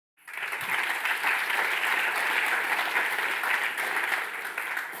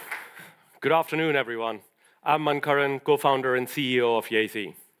Good afternoon, everyone. I'm Mankaran, co-founder and CEO of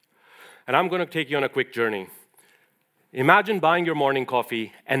YAYZY. And I'm going to take you on a quick journey. Imagine buying your morning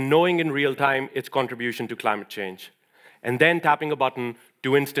coffee and knowing in real time its contribution to climate change, and then tapping a button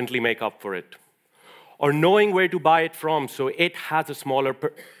to instantly make up for it. Or knowing where to buy it from so it has a smaller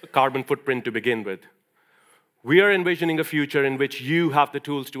carbon footprint to begin with. We are envisioning a future in which you have the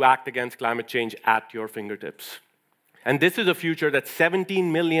tools to act against climate change at your fingertips. And this is a future that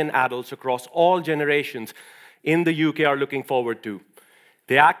 17 million adults across all generations in the UK are looking forward to.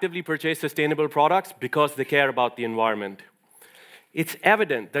 They actively purchase sustainable products because they care about the environment. It's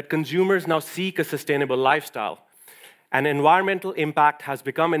evident that consumers now seek a sustainable lifestyle, and environmental impact has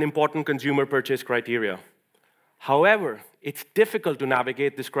become an important consumer purchase criteria. However, it's difficult to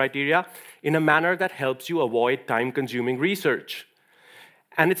navigate this criteria in a manner that helps you avoid time-consuming research.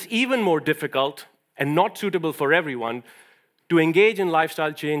 And it's even more difficult and not suitable for everyone to engage in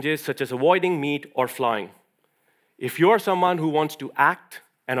lifestyle changes such as avoiding meat or flying. If you're someone who wants to act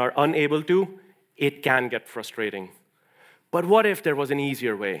and are unable to, it can get frustrating. But what if there was an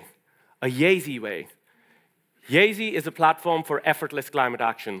easier way, a YAYZY way? YAYZY is a platform for effortless climate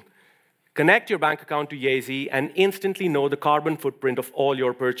action. Connect your bank account to YAYZY and instantly know the carbon footprint of all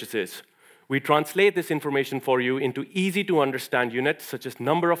your purchases. We translate this information for you into easy-to-understand units, such as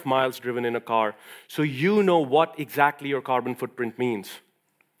number of miles driven in a car, so you know what exactly your carbon footprint means.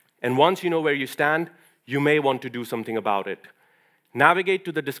 And once you know where you stand, you may want to do something about it. Navigate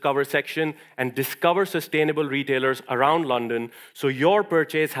to the Discover section and discover sustainable retailers around London so your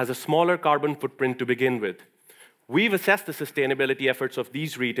purchase has a smaller carbon footprint to begin with. We've assessed the sustainability efforts of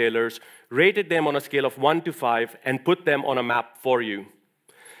these retailers, rated them on a scale of 1 to 5, and put them on a map for you.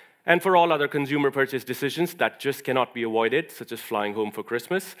 And for all other consumer purchase decisions that just cannot be avoided, such as flying home for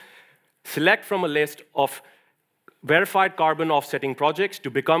Christmas, select from a list of verified carbon offsetting projects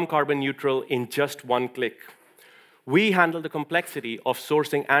to become carbon neutral in just one click. We handle the complexity of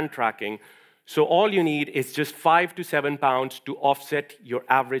sourcing and tracking, so all you need is just 5 to 7 pounds to offset your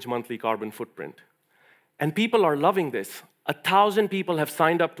average monthly carbon footprint. And people are loving this. 1,000 people have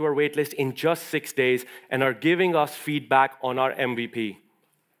signed up to our waitlist in just 6 days and are giving us feedback on our MVP.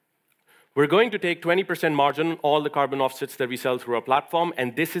 We're going to take 20% margin on all the carbon offsets that we sell through our platform,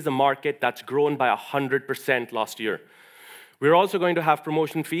 and this is a market that's grown by 100% last year. We're also going to have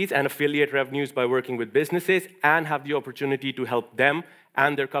promotion fees and affiliate revenues by working with businesses and have the opportunity to help them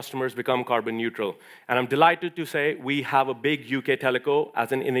and their customers become carbon neutral. And I'm delighted to say we have a big UK telco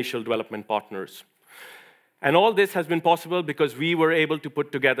as an initial development partners. And all this has been possible because we were able to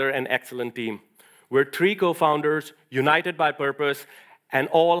put together an excellent team. We're 3 co-founders, united by purpose, and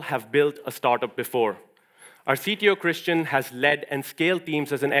all have built a startup before. Our CTO, Cristian, has led and scaled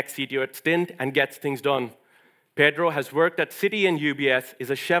teams as an ex-CTO at Stint and gets things done. Pedro has worked at Citi and UBS, is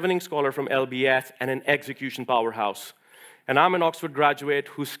a Chevening scholar from LBS, and an execution powerhouse. And I'm an Oxford graduate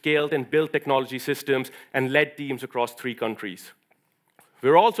who scaled and built technology systems and led teams across 3 countries.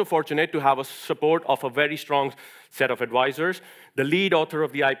 We're also fortunate to have a support of a very strong set of advisors, the lead author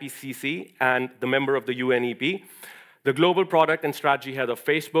of the IPCC and the member of the UNEP, the global product and strategy head of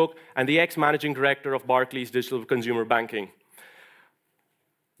Facebook, and the ex-managing director of Barclays Digital Consumer Banking.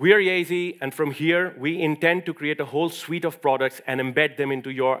 We are YAYZY, and from here, we intend to create a whole suite of products and embed them into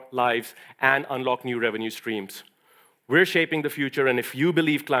your lives and unlock new revenue streams. We're shaping the future, and if you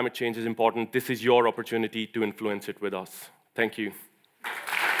believe climate change is important, this is your opportunity to influence it with us. Thank you.